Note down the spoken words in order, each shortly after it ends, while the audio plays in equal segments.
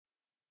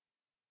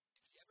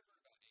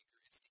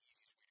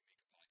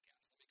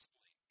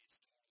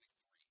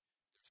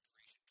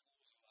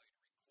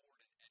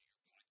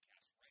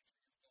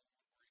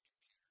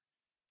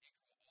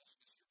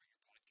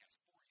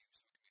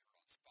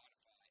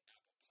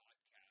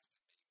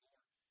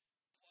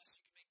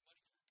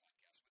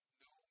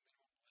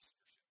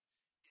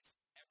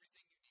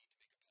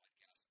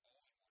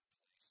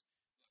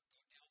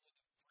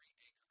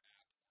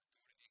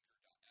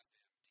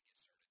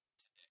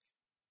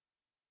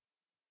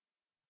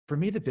For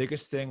me, the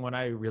biggest thing when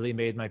I really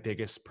made my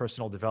biggest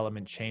personal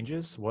development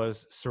changes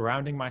was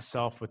surrounding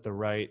myself with the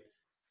right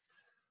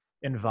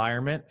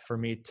environment for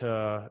me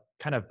to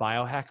kind of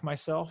biohack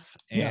myself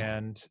Yeah.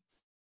 and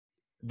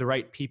the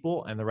right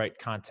people and the right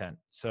content.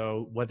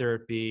 So whether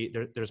it be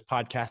there's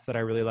podcasts that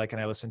I really like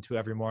and I listen to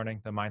every morning.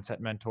 The Mindset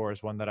Mentor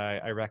is one that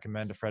I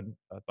recommend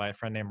by a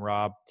friend named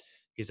Rob.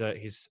 He's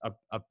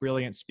a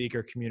brilliant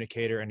speaker,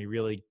 communicator, and he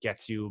really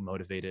gets you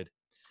motivated.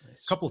 A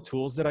Nice. couple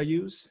tools that I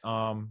use.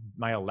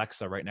 My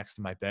Alexa right next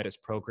to my bed is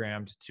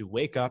programmed to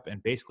wake up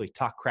and basically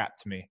talk crap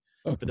to me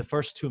for the Okay.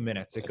 first 2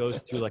 minutes. It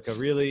goes through like a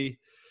really,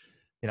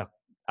 you know,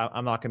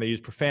 I'm not going to use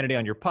profanity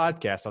on your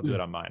podcast. I'll do Yeah.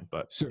 it on mine.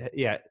 But Sure.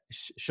 yeah,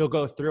 she'll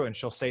go through and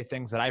she'll say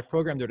things that I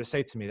programmed her to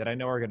say to me that I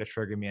know are going to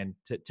trigger me and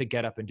to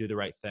get up and do the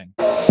right thing.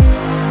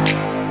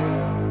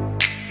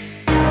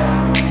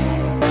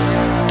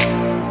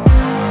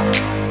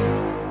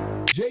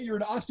 Jay, you're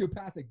an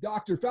osteopathic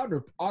doctor, founder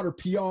of Otter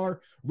PR,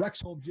 Rex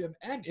Home Gym,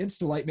 and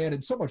Instelite, man,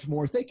 and so much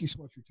more. Thank you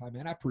so much for your time,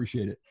 man. I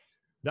appreciate it.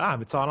 Nah,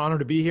 it's an honor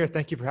to be here.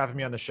 Thank you for having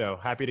me on the show.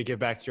 Happy to give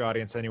back to your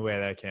audience any way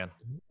that I can.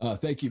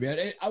 Thank you,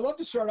 man. I love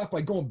to start off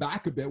by going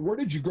back a bit. Where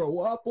did you grow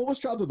up? What was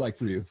childhood like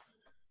for you?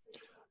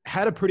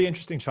 Had a pretty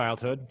interesting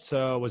childhood.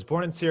 So I was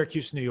born in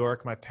Syracuse, New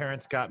York. My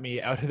parents got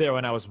me out of there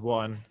when I was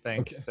 1.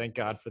 Thank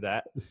God for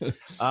that.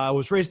 I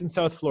was raised in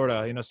South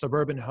Florida,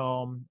 suburban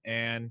home,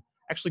 and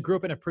actually grew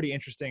up in a pretty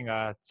interesting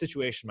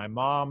situation. My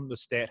mom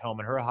was stay at home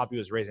and her hobby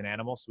was raising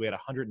animals. So we had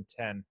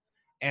 110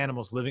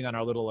 animals living on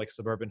our little like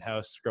suburban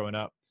house growing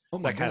up. Oh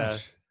So my that kind of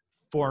gosh.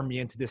 formed me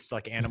into this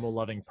like animal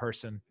loving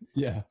person.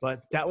 Yeah.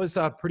 But that was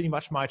pretty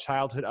much my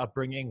childhood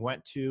upbringing.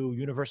 Went to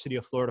University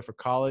of Florida for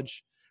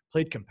college,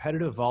 played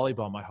competitive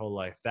volleyball my whole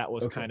life. That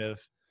was kind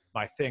of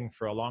my thing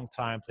for a long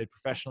time. Played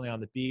professionally on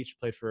the beach,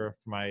 played for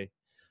my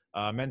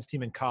men's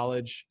team in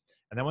college,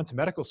 and then went to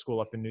medical school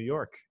up in New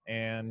York.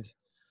 And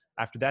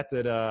after that,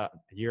 did a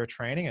year of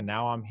training, and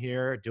now I'm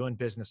here doing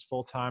business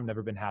full time.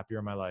 Never been happier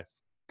in my life.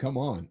 Come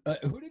on.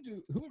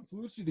 Who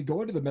influenced you to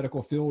go into the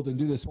medical field and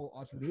do this whole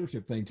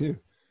entrepreneurship thing too?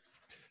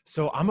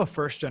 So I'm a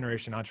first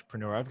generation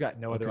entrepreneur. I've got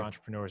no other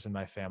entrepreneurs in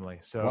my family.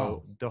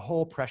 So the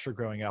whole pressure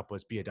growing up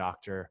was be a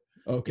doctor.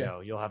 Okay.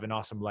 You'll have an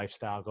awesome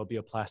lifestyle, go be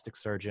a plastic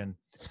surgeon.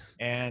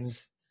 And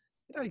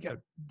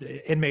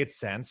it made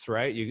sense,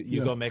 right?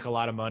 You go make a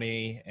lot of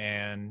money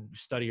and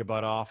study your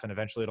butt off and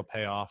eventually it'll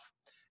pay off.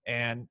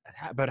 And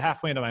about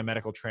halfway into my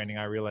medical training,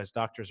 I realized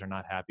doctors are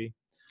not happy.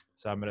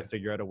 So I'm going to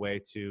figure out a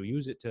way to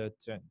use it to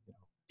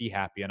be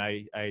happy. And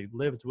I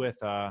lived with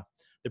the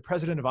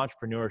president of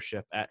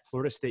entrepreneurship at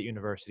Florida State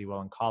University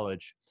while in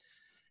college.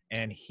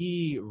 And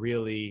he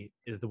really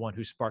is the one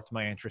who sparked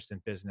my interest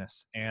in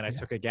business. And I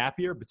took a gap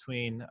year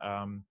between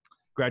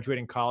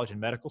graduating college and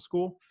medical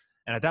school.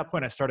 And at that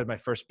point, I started my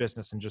first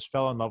business and just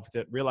fell in love with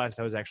it, realized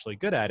I was actually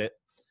good at it,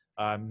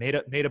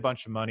 made a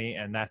bunch of money.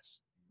 And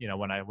that's,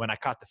 when I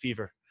caught the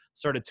fever.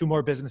 Started 2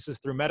 more businesses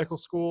through medical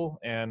school,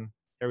 and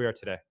here we are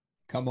today.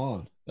 Come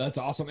on. That's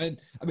awesome.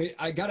 And I mean,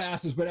 I got to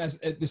ask this, but as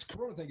this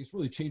Corona thing has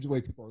really changed the way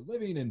people are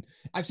living. And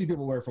I've seen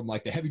people wear from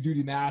like the heavy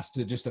duty mask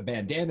to just the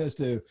bandanas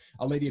to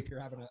a lady up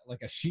here having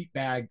a sheet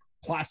bag,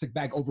 plastic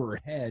bag over her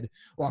head,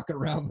 walking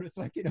around. But it's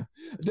like,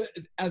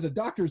 as a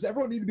doctor, does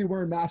everyone need to be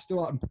wearing masks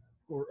still out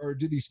or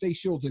do these face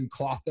shields and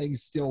cloth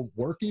things still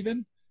work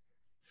even?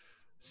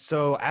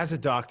 So as a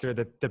doctor,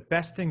 the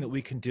best thing that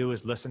we can do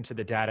is listen to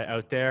the data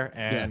out there.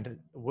 And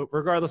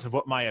regardless of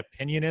what my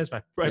opinion is,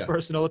 my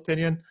personal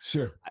opinion,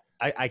 sure,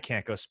 I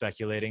can't go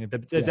speculating.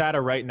 The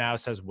data right now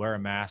says wear a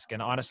mask.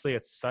 And honestly,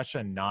 it's such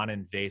a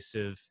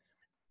non-invasive,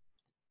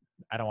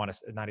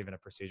 not even a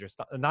procedure. It's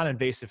not a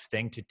non-invasive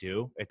thing to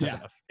do. It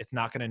doesn't, it's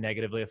not going to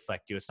negatively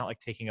affect you. It's not like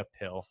taking a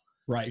pill.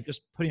 Right. You're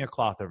just putting a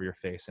cloth over your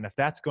face. And if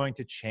that's going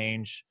to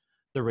change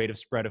the rate of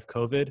spread of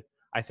COVID,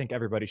 I think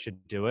everybody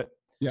should do it.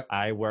 Yeah.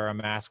 I wear a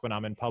mask when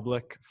I'm in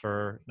public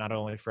for not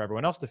only for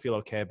everyone else to feel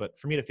okay, but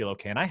for me to feel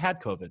okay. And I had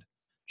COVID.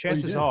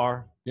 Chances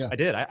are I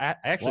did. I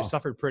actually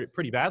suffered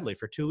pretty badly.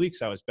 For 2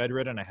 weeks, I was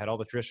bedridden. I had all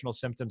the traditional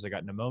symptoms. I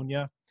got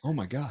pneumonia. Oh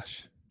my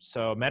gosh.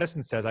 So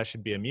medicine says I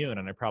should be immune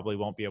and I probably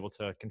won't be able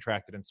to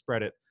contract it and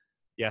spread it.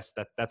 Yes,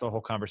 that's a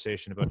whole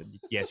conversation about it.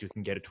 Yes, you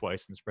can get it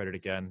twice and spread it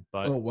again.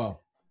 But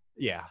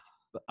yeah.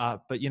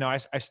 But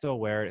I still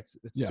wear it.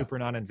 It's super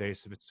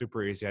non-invasive. It's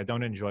super easy. I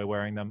don't enjoy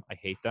wearing them. I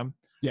hate them.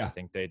 Yeah. I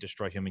think they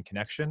destroy human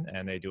connection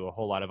and they do a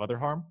whole lot of other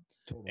harm.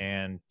 Totally.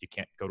 And you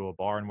can't go to a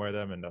bar and wear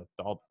them. And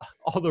all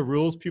the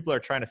rules people are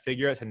trying to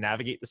figure out to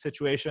navigate the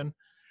situation.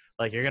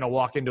 Like you're going to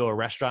walk into a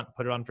restaurant,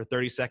 put it on for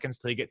 30 seconds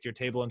till you get to your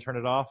table and turn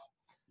it off.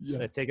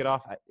 Yeah. Take it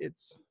off.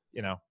 It's,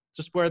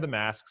 just wear the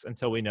masks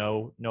until we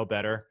know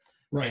better.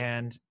 Right.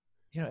 And,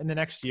 in the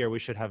next year, we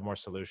should have more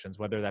solutions,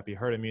 whether that be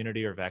herd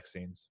immunity or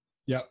vaccines.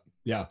 Yep.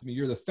 Yeah. I mean,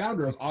 you're the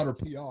founder of Otter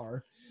PR,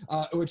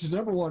 which is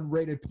the #1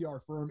 rated PR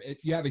firm.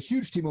 You have a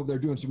huge team over there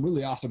doing some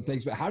really awesome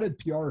things, but how did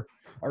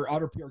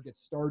Otter PR get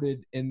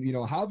started? And,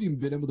 how have you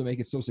been able to make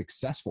it so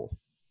successful?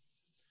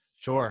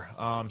 Sure.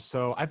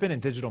 So I've been in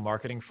digital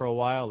marketing for a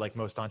while, like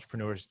most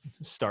entrepreneurs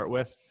start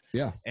with.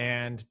 Yeah.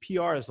 And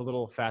PR is a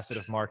little facet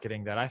of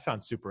marketing that I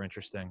found super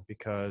interesting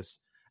because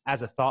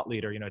as a thought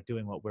leader,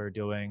 doing what we're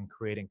doing,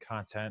 creating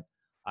content,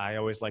 I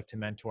always like to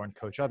mentor and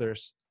coach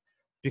others.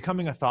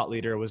 Becoming a thought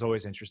leader was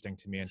always interesting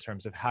to me in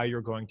terms of how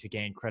you're going to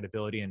gain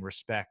credibility and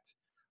respect,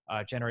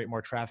 generate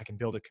more traffic, and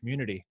build a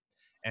community.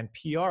 And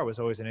PR was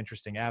always an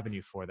interesting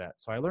avenue for that.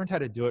 So I learned how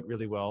to do it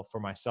really well for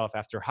myself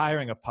after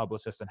hiring a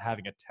publicist and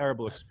having a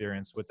terrible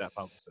experience with that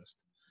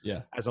publicist.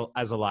 Yeah. As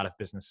a lot of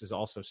businesses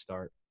also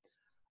start.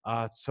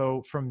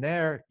 So from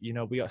there,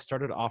 we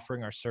started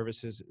offering our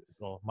services,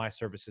 well, my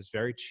services,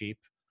 very cheap.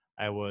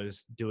 I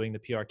was doing the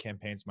PR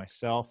campaigns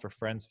myself for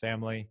friends,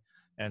 family,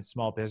 and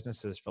small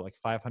businesses for like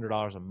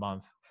 $500 a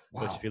month,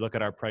 Wow. which if you look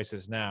at our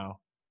prices now,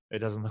 it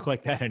doesn't look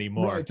like that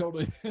anymore. Right,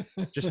 totally.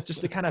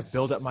 just to kind of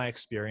build up my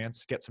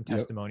experience, get some Yep.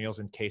 testimonials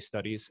and case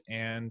studies,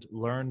 and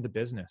learn the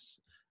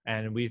business.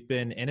 And we've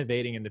been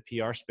innovating in the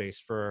PR space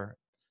for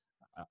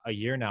a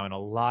year now in a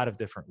lot of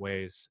different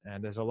ways.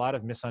 And there's a lot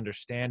of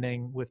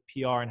misunderstanding with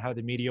PR and how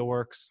the media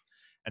works.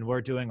 And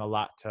we're doing a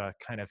lot to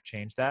kind of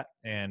change that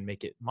and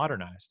make it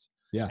modernized.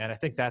 Yeah. And I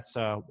think that's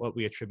what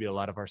we attribute a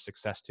lot of our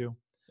success to.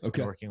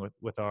 Okay. Working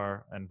with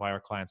our, and why our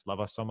clients love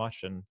us so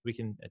much. And we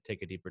can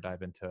take a deeper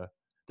dive into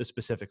the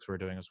specifics we're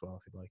doing as well,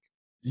 if you'd like.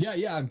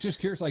 Yeah. I'm just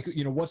curious, like,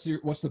 what's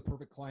the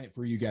perfect client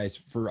for you guys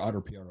for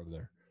Otter PR over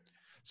there?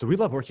 So we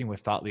love working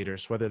with thought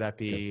leaders, whether that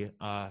be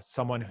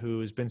someone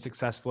who's been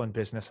successful in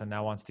business and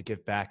now wants to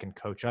give back and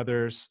coach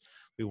others.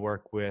 We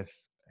work with,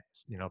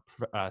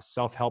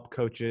 self-help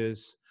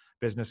coaches,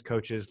 business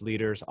coaches,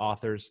 leaders,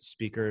 authors,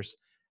 speakers,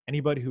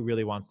 anybody who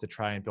really wants to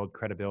try and build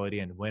credibility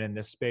and win in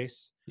this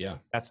space. Yeah.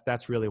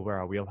 That's really where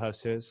our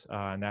wheelhouse is.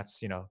 And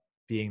that's,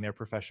 being their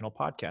professional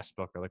podcast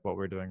booker, like what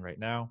we're doing right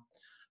now.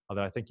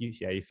 Although I think you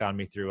found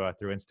me through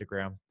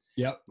Instagram.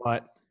 Yep.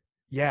 But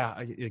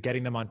yeah,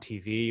 getting them on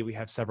TV. We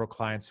have several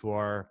clients who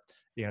are,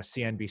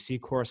 CNBC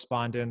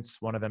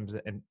correspondents. One of them's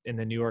in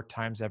the New York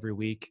Times every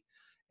week.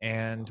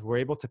 And we're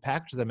able to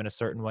package them in a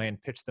certain way and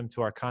pitch them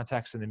to our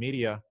contacts in the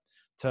media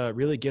to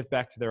really give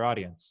back to their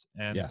audience.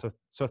 And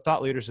so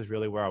thought leaders is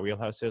really where our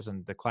wheelhouse is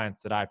and the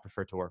clients that I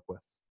prefer to work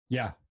with.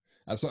 Yeah.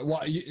 Absolutely.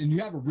 Well, and you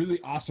have a really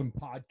awesome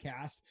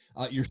podcast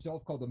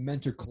yourself called the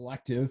Mentor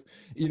Collective.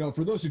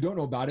 For those who don't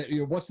know about it,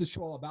 what's the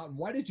show all about, and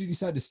why did you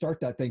decide to start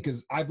that thing?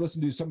 Because I've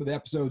listened to some of the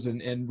episodes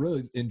and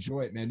really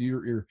enjoy it, man.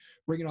 You're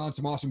bringing on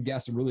some awesome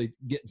guests and really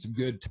getting some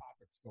good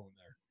topics going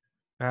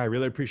there. I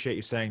really appreciate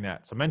you saying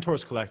that. So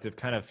Mentors Collective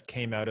kind of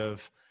came out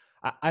of,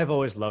 I've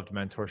always loved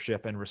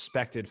mentorship and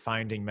respected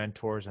finding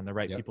mentors and the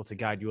right people to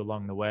guide you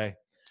along the way.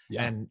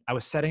 Yeah. And I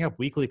was setting up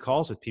weekly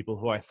calls with people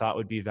who I thought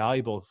would be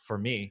valuable for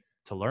me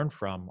to learn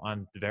from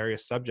on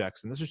various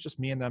subjects. And this was just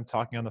me and them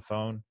talking on the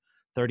phone,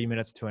 30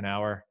 minutes to an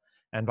hour.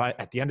 And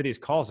at the end of these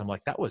calls, I'm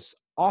like, that was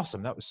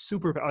awesome. That was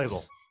super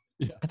valuable.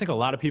 I think a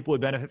lot of people would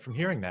benefit from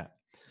hearing that.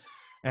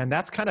 And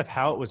that's kind of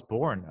how it was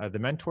born. The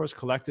Mentors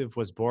Collective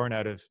was born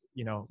out of,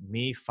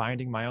 me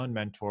finding my own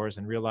mentors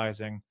and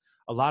realizing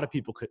a lot of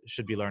people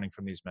should be learning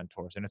from these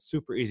mentors. And it's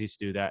super easy to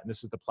do that. And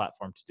this is the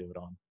platform to do it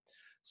on.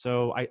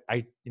 So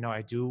I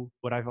do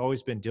what I've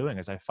always been doing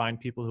is I find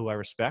people who I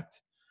respect.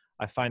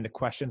 I find the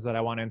questions that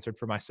I want answered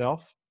for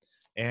myself,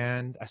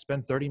 and I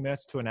spend 30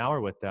 minutes to an hour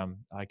with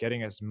them,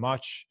 getting as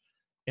much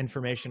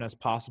information as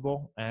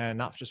possible, and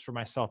not just for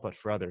myself, but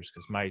for others.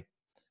 Because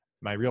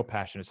my real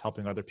passion is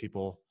helping other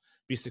people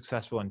be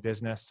successful in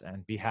business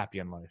and be happy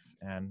in life.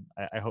 And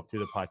I hope through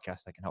the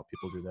podcast, I can help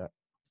people do that.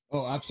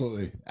 Oh,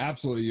 absolutely.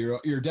 Absolutely.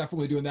 You're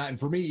definitely doing that. And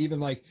for me,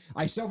 even like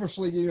I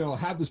selfishly,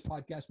 have this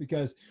podcast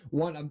because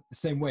one, I'm the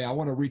same way. I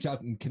want to reach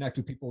out and connect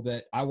with people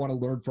that I want to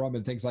learn from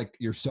and things like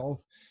yourself.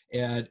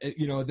 And,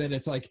 then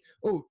it's like,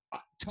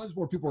 tons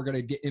more people are going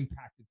to get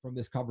impacted from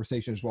this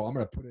conversation as well. I'm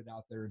going to put it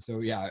out there. And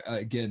so,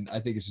 again, I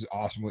think it's just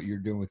awesome what you're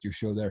doing with your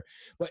show there,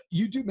 but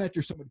you do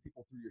mentor so many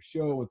people through your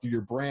show and through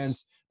your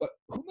brands, but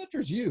who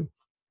mentors you?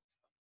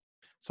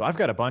 So I've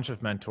got a bunch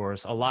of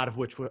mentors, a lot of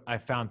which I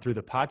found through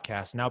the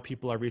podcast. Now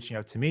people are reaching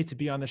out to me to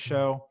be on the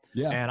show.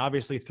 Yeah. And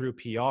obviously through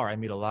PR, I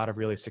meet a lot of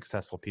really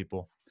successful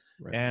people.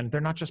 Right. And they're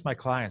not just my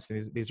clients.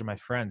 These are my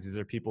friends. These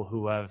are people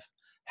who have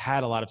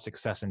had a lot of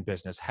success in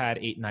business, had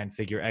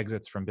 8-9-figure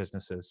exits from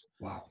businesses.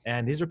 Wow.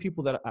 And these are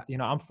people that,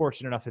 I'm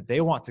fortunate enough that they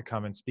want to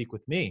come and speak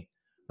with me,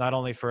 not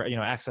only for,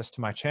 access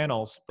to my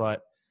channels,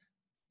 but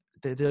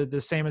they're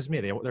the same as me.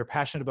 They're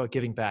passionate about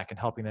giving back and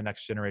helping the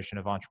next generation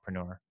of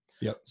entrepreneur.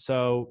 Yep.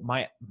 So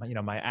my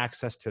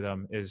access to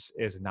them is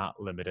not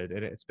limited.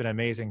 It's been an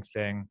amazing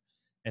thing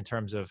in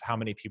terms of how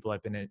many people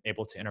I've been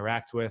able to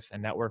interact with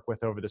and network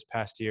with over this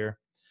past year,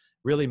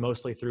 really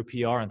mostly through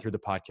PR and through the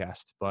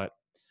podcast. But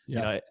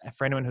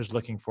for anyone who's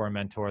looking for a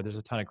mentor, there's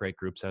a ton of great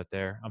groups out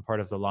there. I'm part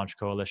of the Launch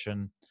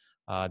Coalition.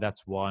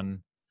 That's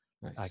one.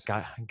 Nice.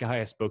 Guy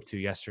I spoke to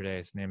yesterday.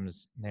 His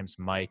name's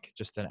Mike.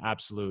 Just an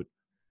absolute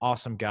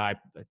awesome guy.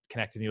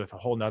 Connected me with a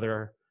whole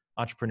nother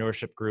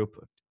entrepreneurship group,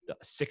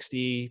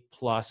 60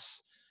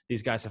 plus.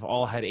 These guys have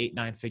all had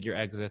 8-9-figure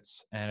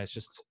exits, and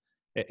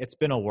it's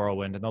been a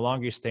whirlwind. And the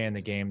longer you stay in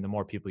the game, the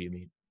more people you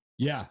meet.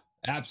 Yeah,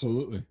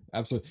 absolutely.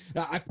 Absolutely.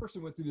 Now, I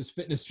personally went through this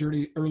fitness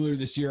journey earlier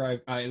this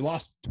year. I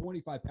lost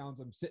 25 pounds.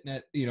 I'm sitting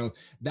at,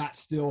 that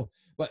still,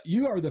 but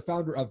you are the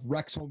founder of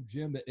Rex Home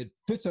Gym. That it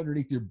fits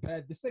underneath your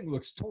bed. This thing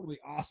looks totally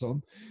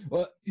awesome.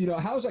 Well,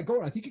 how's that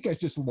going? I think you guys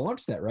just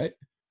launched that, right?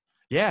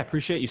 Yeah, I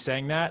appreciate you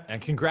saying that. And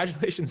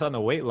congratulations on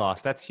the weight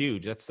loss. That's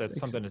huge. That's Thanks.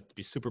 something to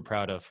be super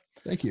proud of.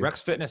 Thank you.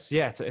 Rex Fitness,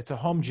 yeah, it's a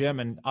home gym.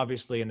 And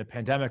obviously in the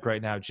pandemic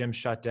right now, gyms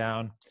shut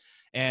down.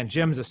 And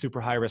gym's a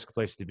super high risk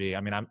place to be.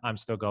 I mean, I'm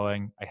still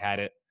going. I had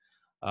it.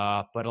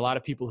 But a lot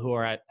of people who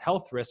are at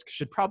health risk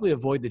should probably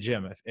avoid the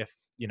gym if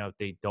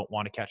they don't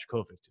want to catch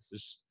COVID.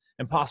 It's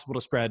impossible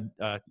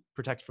to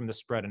protect from the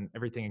spread and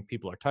everything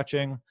people are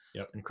touching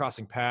and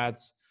crossing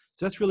paths.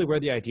 So that's really where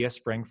the idea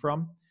sprang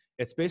from.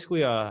 It's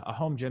basically a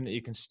home gym that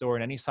you can store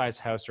in any size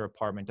house or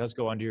apartment. It does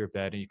go under your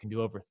bed, and you can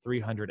do over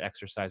 300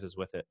 exercises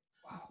with it.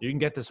 Wow. You can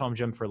get this home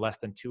gym for less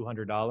than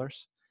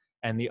 $200.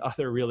 And the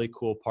other really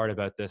cool part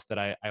about this that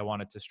I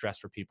wanted to stress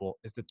for people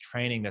is the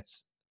training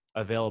that's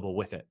available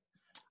with it.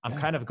 I'm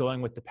kind of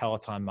going with the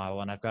Peloton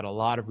model, and I've got a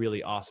lot of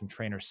really awesome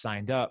trainers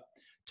signed up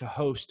to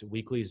host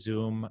weekly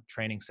Zoom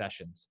training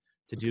sessions,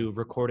 to do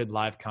recorded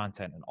live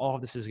content. And all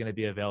of this is going to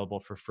be available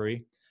for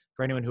free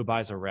for anyone who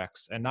buys a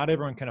Rex. And not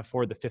everyone can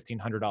afford the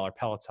 $1,500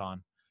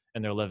 Peloton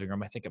in their living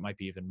room. I think it might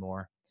be even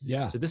more.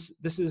 Yeah. So this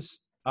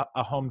is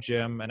a home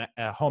gym and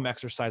a home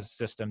exercise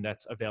system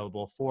that's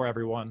available for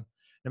everyone.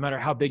 No matter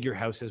how big your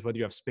house is, whether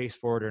you have space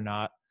for it or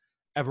not,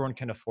 everyone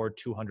can afford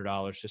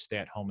 $200 to stay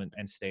at home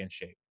and stay in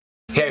shape.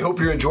 Hey, I hope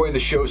you're enjoying the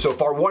show so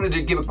far. Wanted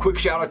to give a quick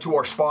shout out to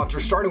our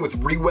sponsors, starting with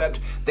Rewebbed.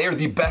 They are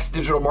the best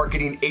digital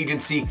marketing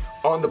agency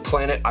on the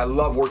planet. I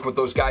love working with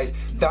those guys.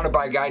 Founded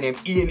by a guy named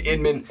Ian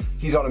Inman.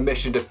 He's on a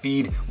mission to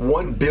feed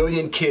 1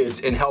 billion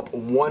kids and help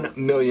 1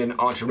 million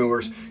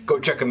entrepreneurs. Go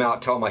check them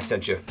out. Tell them I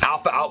sent you.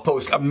 Alpha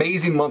Outpost,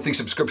 amazing monthly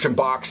subscription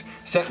box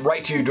sent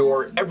right to your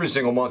door every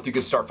single month. You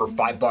can start for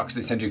 $5.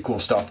 They send you cool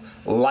stuff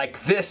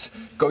like this.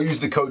 Go use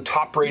the code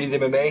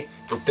TOPRATEDMMA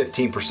for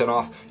 15%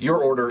 off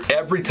your order.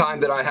 Every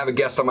time that I have a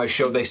guest on my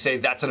show, they say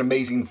that's an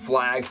amazing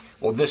flag.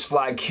 Well, this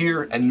flag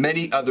here and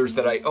many others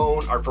that I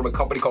own are from a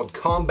company called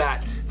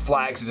Combat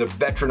Flags. It's a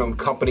veteran-owned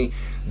company.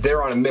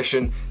 They're on a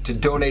mission to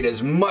donate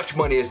as much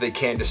money as they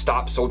can to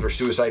stop soldier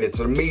suicide. It's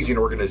an amazing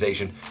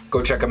organization.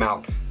 Go check them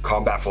out,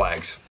 Combat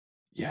Flags.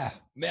 Yeah,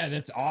 man,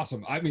 that's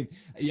awesome. I mean,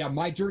 yeah,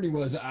 my journey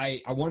was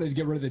I wanted to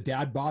get rid of the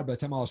dad bod by the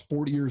time I was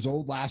 40 years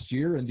old last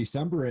year in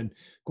December. And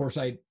of course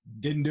I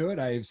didn't do it.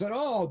 I said,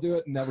 oh, I'll do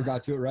it, and never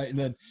got to it. Right. And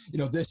then,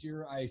 this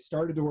year I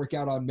started to work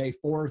out on May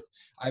 4th.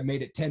 I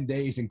made it 10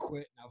 days and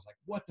quit. And I was like,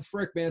 what the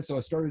frick, man? So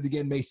I started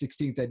again May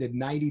 16th. I did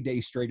 90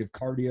 days straight of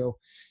cardio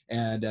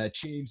and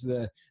changed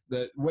the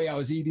way I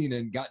was eating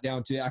and got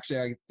down to, actually,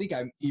 I think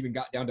I even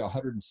got down to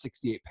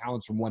 168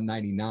 pounds from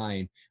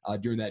 199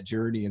 during that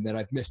journey. And then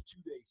I've missed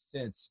 2 days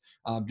since,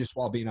 just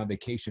while being on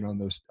vacation on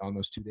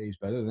those 2 days.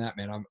 But other than that,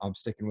 man, I'm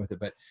sticking with it.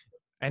 But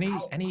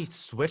any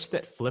switch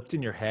that flipped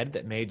in your head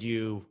that made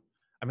you,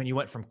 I mean, you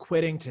went from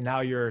quitting to now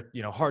you're,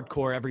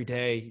 hardcore every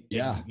day.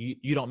 Yeah.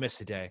 You don't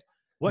miss a day.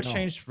 What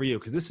changed for you?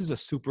 Because this is a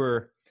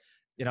super,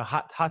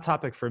 hot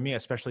topic for me,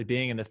 especially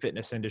being in the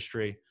fitness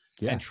industry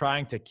and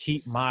trying to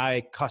keep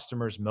my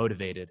customers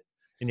motivated.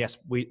 And yes,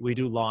 we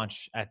do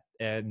launch at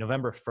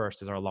November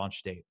 1st is our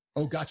launch date.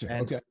 Oh, gotcha.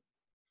 And okay.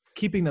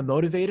 Keeping them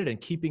motivated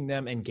and keeping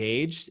them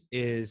engaged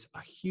is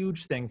a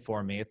huge thing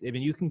for me. I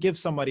mean, you can give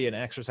somebody an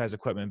exercise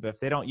equipment, but if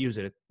they don't use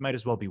it, it might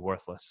as well be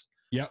worthless.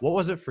 Yeah. What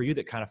was it for you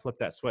that kind of flipped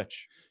that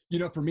switch?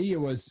 For me, it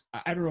was,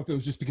 I don't know if it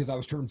was just because I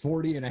was turned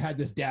 40 and I had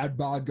this dad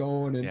bod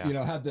going and,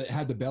 had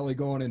the belly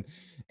going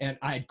and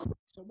I had quit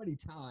so many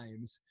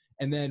times.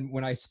 And then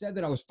when I said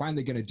that I was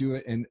finally going to do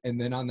it, and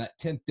then on that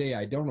 10th day,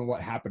 I don't know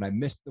what happened. I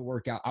missed the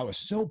workout. I was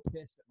so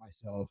pissed at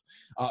myself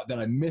that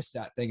I missed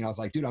that thing. And I was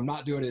like, dude, I'm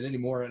not doing it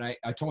anymore. And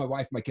I told my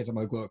wife, my kids, I'm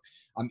like, look,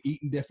 I'm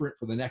eating different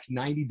for the next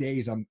 90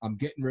 days. I'm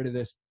getting rid of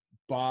this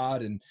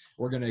bod and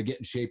we're going to get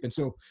in shape. And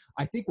so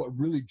I think what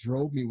really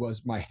drove me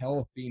was my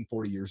health. Being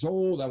 40 years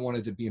old, I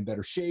wanted to be in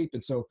better shape.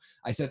 And so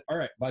I said, all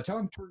right, by the time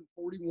I'm turning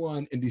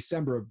 41 in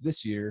December of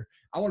this year,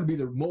 I want to be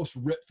the most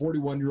ripped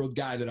 41-year-old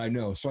guy that I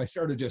know. So I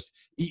started just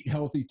eating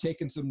healthy,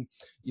 taking some,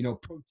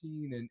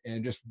 protein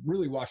and just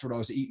really watch what I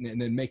was eating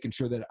and then making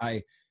sure that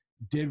I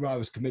did what I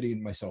was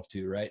committing myself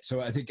to. Right. So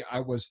I think I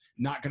was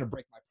not going to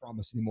break my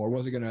promise anymore. I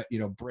wasn't going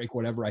to, break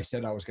whatever I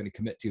said I was going to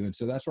commit to. And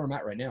so that's where I'm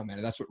at right now, man.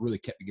 And that's what really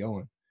kept me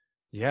going.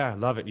 Yeah, I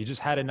love it. You just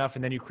had enough,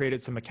 and then you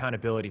created some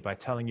accountability by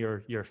telling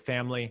your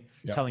family,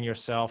 telling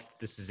yourself,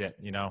 this is it.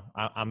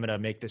 I'm going to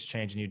make this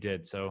change, and you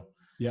did. So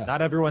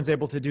not everyone's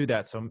able to do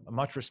that. So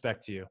much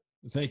respect to you.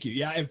 Thank you.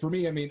 Yeah. And for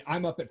me, I mean,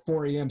 I'm up at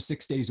 4 a.m.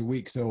 6 days a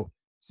week. So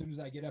as soon as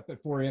I get up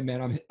at 4 a.m.,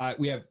 man,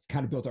 we have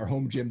kind of built our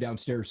home gym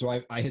downstairs. So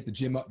I hit the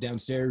gym up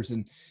downstairs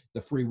and the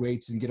free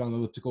weights and get on the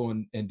elliptical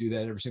and do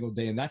that every single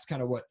day. And that's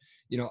kind of what,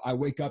 I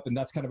wake up and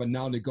that's kind of a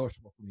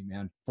non-negotiable for me,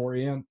 man. 4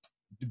 a.m.,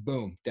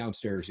 boom,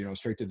 downstairs,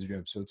 straight to the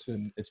gym. So it's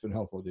been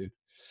helpful, dude.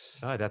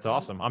 Oh, that's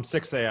awesome. I'm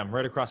 6 a.m.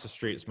 right across the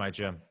street is my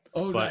gym.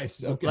 Oh, but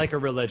nice. Okay. Like a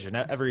religion.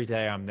 Every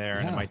day I'm there,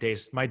 and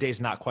my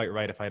day's not quite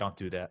right if I don't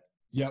do that.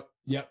 Yep.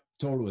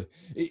 Totally.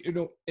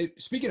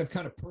 Speaking of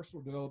kind of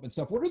personal development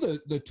stuff, what are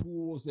the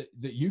tools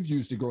that you've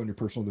used to grow in your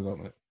personal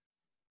development?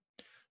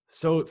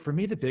 So for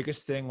me, the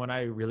biggest thing when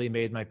I really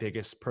made my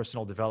biggest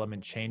personal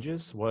development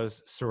changes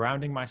was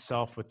surrounding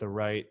myself with the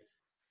right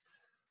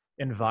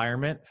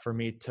environment for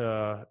me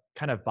to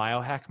kind of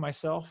biohack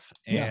myself,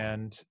 Yeah.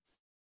 and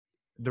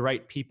the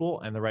right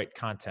people and the right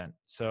content.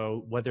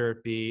 So whether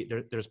it be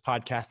there's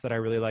podcasts that I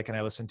really like and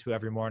I listen to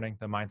every morning.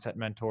 The Mindset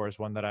Mentor is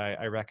one that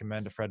I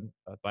recommend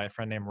by a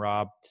friend named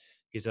Rob.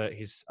 He's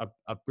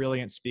a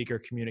brilliant speaker,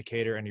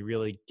 communicator, and he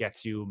really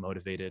gets you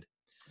motivated.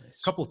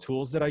 Nice. Couple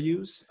tools that I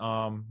use.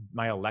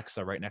 My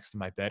Alexa right next to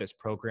my bed is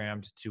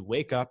programmed to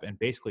wake up and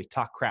basically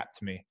talk crap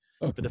to me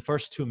for the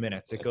first 2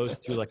 minutes. It goes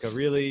through like a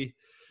really,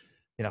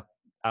 you know,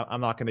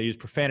 I'm not going to use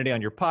profanity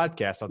on your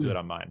podcast. I'll do it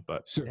on mine.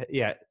 But Sure.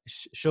 yeah,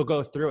 she'll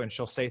go through and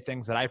she'll say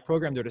things that I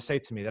programmed her to say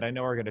to me that I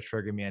know are going to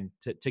trigger me and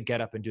to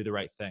get up and do the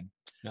right thing.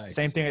 Nice.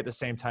 Same thing at the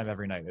same time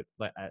every night.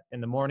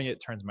 In the morning,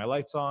 it turns my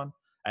lights on.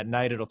 At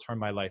night, it'll turn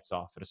my lights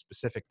off at a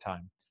specific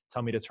time.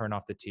 Tell me to turn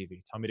off the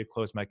TV. Tell me to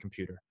close my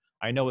computer.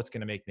 I know it's going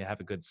to make me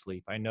have a good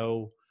sleep. I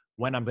know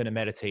when I'm going to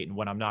meditate and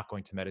when I'm not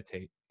going to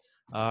meditate.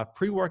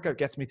 Pre-workout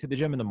gets me to the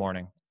gym in the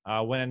morning.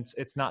 When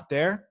it's not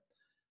there,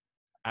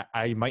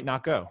 I might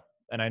not go.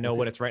 And I know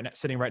when it's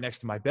sitting right next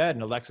to my bed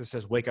and Alexa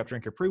says, wake up,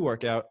 drink your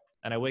pre-workout.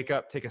 And I wake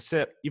up, take a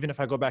sip. Even if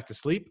I go back to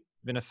sleep,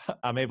 even if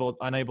I'm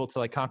unable to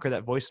like conquer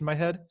that voice in my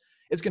head,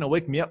 it's going to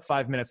wake me up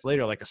 5 minutes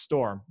later, like a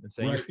storm, and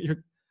say, right.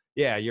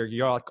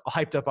 you're all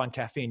hyped up on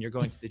caffeine. You're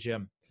going to the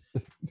gym.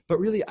 But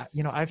really,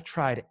 I've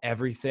tried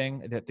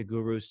everything that the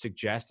gurus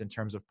suggest in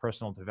terms of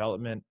personal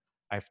development.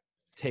 I've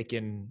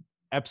taken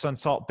Epsom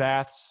salt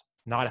baths.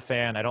 Not a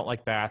fan. I don't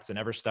like baths. It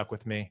never stuck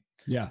with me.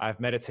 Yeah. I've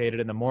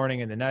meditated in the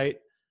morning and the night.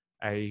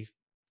 I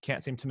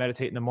can't seem to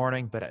meditate in the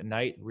morning, but at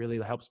night really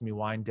helps me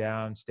wind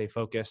down, stay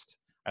focused.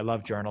 I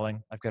love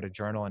journaling. I've got a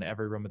journal in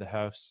every room of the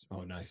house.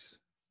 Oh, nice.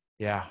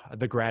 Yeah.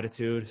 The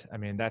gratitude. I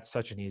mean, that's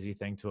such an easy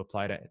thing to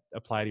apply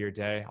to your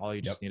day. All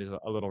you just need is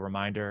a little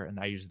reminder. And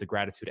I use the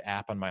gratitude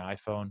app on my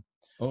iPhone.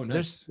 Oh,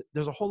 nice.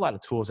 There's a whole lot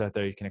of tools out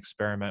there you can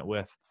experiment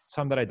with.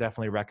 Some that I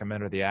definitely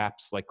recommend are the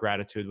apps like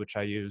Gratitude, which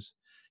I use.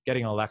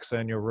 Getting Alexa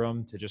in your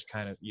room to just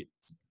kind of,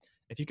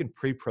 if you can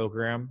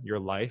pre-program your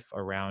life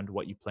around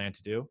what you plan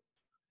to do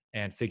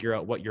and figure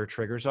out what your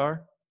triggers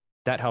are,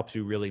 that helps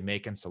you really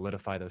make and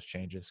solidify those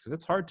changes. Because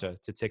it's hard to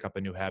take up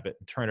a new habit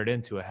and turn it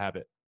into a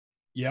habit.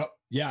 Yep.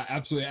 Yeah,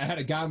 absolutely. I had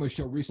a guy on my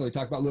show recently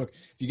talk about, look,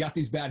 if you got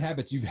these bad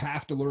habits, you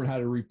have to learn how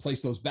to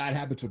replace those bad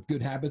habits with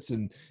good habits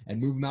and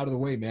move them out of the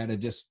way, man.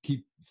 And just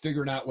keep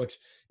figuring out which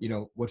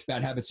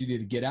bad habits you need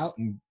to get out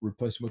and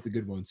replace them with the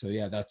good ones. So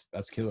yeah,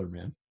 that's killer,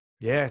 man.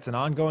 Yeah, it's an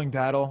ongoing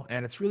battle,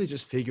 and it's really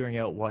just figuring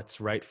out what's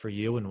right for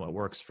you and what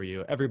works for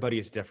you. Everybody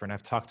is different.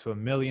 I've talked to a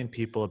million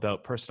people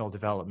about personal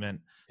development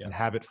and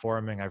habit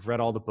forming. I've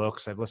read all the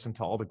books. I've listened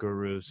to all the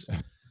gurus.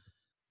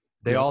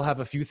 They all have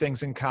a few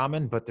things in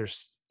common, but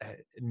there's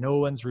no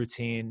one's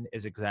routine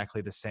is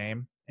exactly the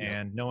same,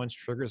 and no one's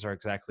triggers are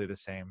exactly the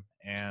same.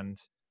 And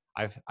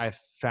I've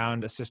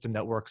found a system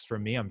that works for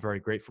me. I'm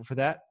very grateful for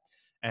that.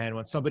 And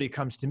when somebody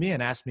comes to me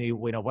and asks me,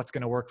 what's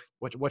going to work,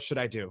 what should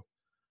I do?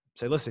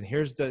 Say, listen,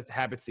 here's the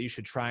habits that you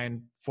should try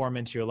and form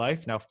into your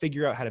life. Now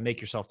figure out how to make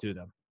yourself do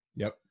them.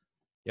 Yep.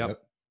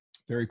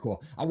 Very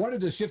cool. I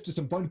wanted to shift to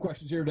some fun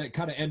questions here to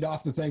kind of end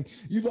off the thing.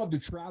 You love to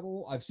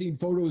travel. I've seen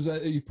photos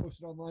that you've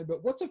posted online,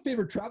 but what's a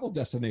favorite travel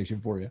destination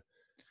for you?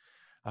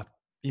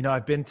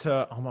 I've been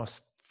to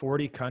almost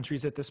 40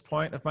 countries at this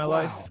point of my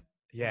life.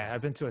 Yeah,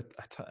 I've been to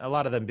a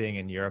lot of them being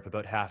in Europe,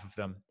 about half of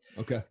them.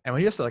 Okay. And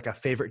when you say like a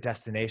favorite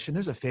destination,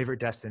 there's a favorite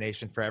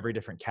destination for every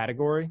different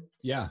category.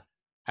 Yeah.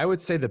 I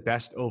would say the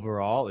best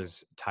overall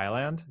is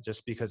Thailand,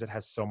 just because it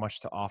has so much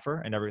to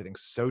offer and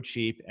everything's so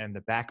cheap, and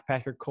the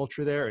backpacker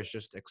culture there is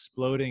just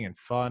exploding and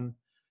fun.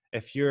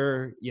 If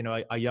you're,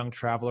 a young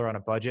traveler on a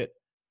budget,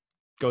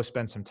 go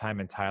spend some time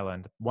in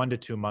Thailand, 1 to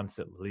 2 months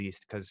at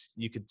least, because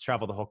you could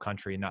travel the whole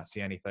country and not see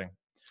anything.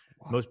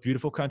 Wow. Most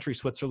beautiful country,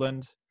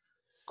 Switzerland.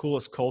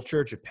 Coolest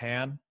culture,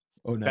 Japan.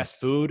 Oh, nice.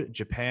 Best food,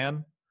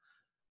 Japan.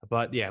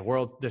 But yeah,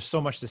 there's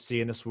so much to see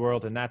in this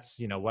world, and that's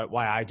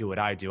why I do what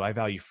I do. I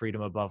value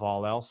freedom above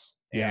all else,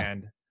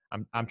 and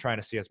I'm trying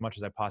to see as much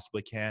as I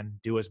possibly can,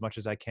 do as much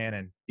as I can,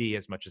 and be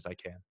as much as I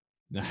can.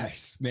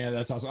 Nice, man.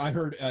 That's awesome. I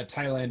heard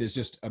Thailand is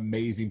just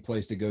amazing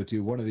place to go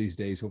to. One of these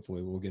days,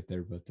 hopefully, we'll get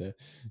there. But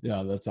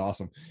yeah, that's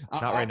awesome.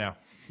 Not right now.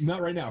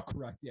 Not right now.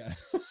 Correct. Yeah.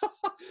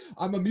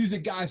 I'm a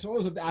music guy, so I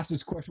always have to ask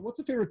this question: what's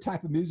a favorite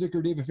type of music,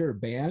 or do you have a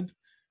favorite band?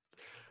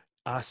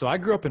 So I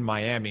grew up in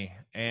Miami,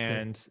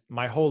 and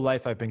my whole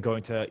life I've been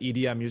going to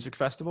EDM music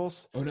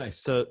festivals. Oh, nice.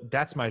 So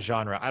that's my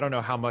genre. I don't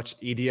know how much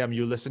EDM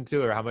you listen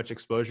to or how much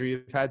exposure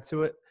you've had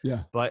to it.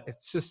 Yeah. But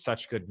it's just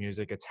such good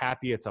music. It's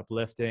happy. It's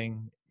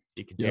uplifting.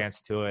 You can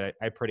dance to it.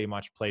 I pretty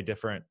much play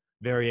different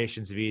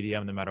variations of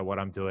EDM no matter what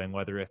I'm doing,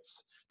 whether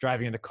it's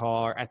driving in the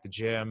car, at the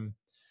gym,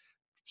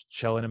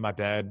 chilling in my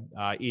bed.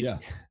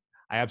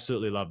 I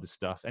absolutely love this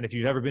stuff. And if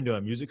you've ever been to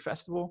a music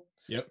festival,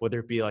 whether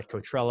it be like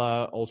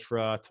Coachella,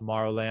 Ultra,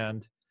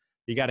 Tomorrowland,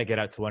 you got to get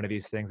out to one of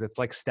these things. It's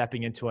like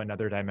stepping into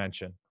another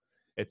dimension.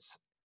 It's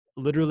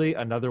literally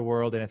another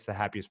world, and it's the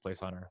happiest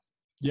place on earth.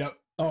 Yep.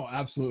 Oh,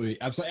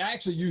 absolutely. Absolutely. I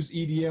actually use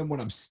EDM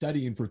when I'm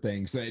studying for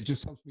things. It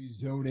just helps me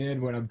zone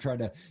in when I'm trying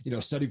to,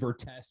 study for a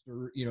test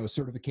or,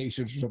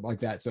 certifications or something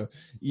like that. So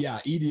yeah,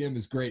 EDM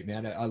is great,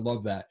 man. I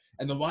love that.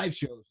 And the live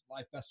shows,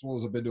 live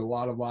festivals, I've been to a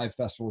lot of live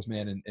festivals,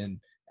 man. And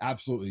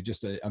absolutely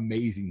just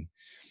amazing.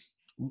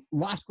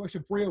 Last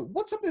question for you.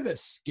 What's something that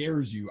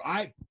scares you?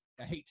 I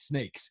hate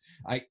snakes.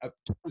 I'm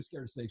totally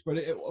scared of snakes, but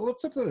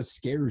what's something that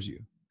scares you?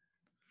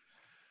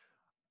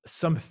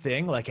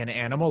 Something like an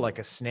animal, like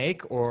a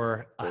snake,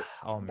 or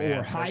oh man,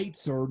 or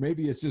heights, or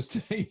maybe it's just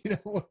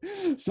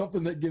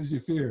something that gives you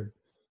fear.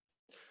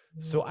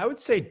 So I would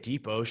say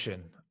deep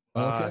ocean.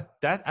 Okay.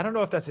 That I don't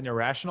know if that's an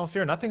irrational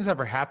fear. Nothing's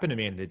ever happened to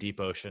me in the deep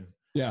ocean.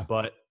 Yeah.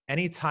 But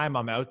anytime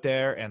I'm out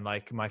there and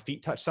like my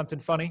feet touch something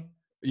funny,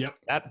 yep,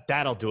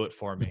 that'll do it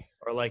for me.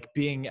 Or like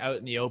being out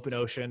in the open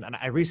ocean. And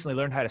I recently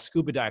learned how to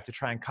scuba dive to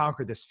try and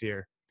conquer this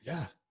fear.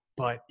 Yeah.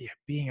 But yeah,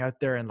 being out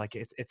there and like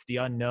it's the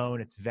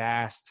unknown, it's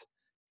vast.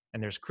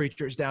 And there's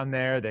creatures down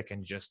there that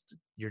can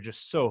you're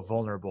just so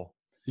vulnerable.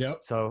 Yep.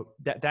 So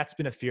that's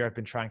been a fear I've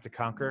been trying to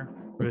conquer.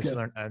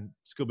 Recently, and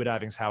scuba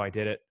diving is how I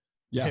did it.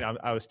 Yeah.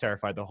 I was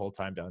terrified the whole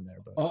time down there,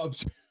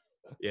 but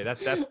yeah,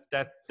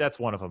 that's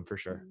one of them for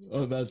sure.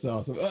 Oh, that's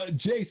awesome.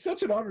 Jay,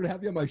 such an honor to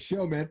have you on my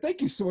show, man.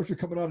 Thank you so much for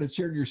coming on and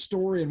sharing your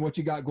story and what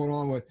you got going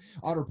on with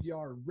Otter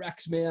PR,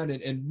 Rex, man,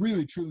 and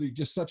really, truly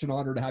just such an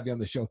honor to have you on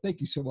the show.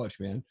 Thank you so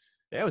much, man.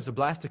 Yeah, it was a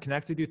blast to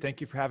connect with you.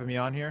 Thank you for having me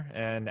on here.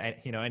 And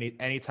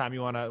anytime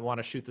you want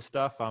to shoot the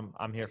stuff, I'm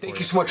here for you. Thank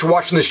you so much for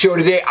watching the show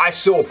today. I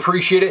so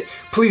appreciate it.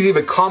 Please leave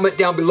a comment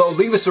down below.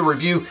 Leave us a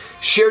review.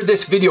 Share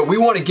this video. We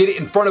want to get it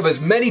in front of as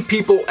many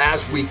people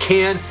as we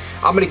can.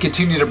 I'm going to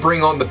continue to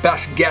bring on the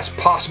best guests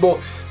possible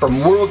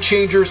from world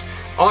changers,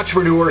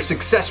 entrepreneurs,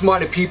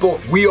 success-minded people.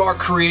 We are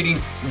creating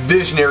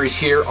visionaries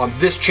here on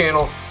this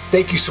channel.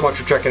 Thank you so much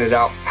for checking it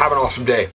out. Have an awesome day.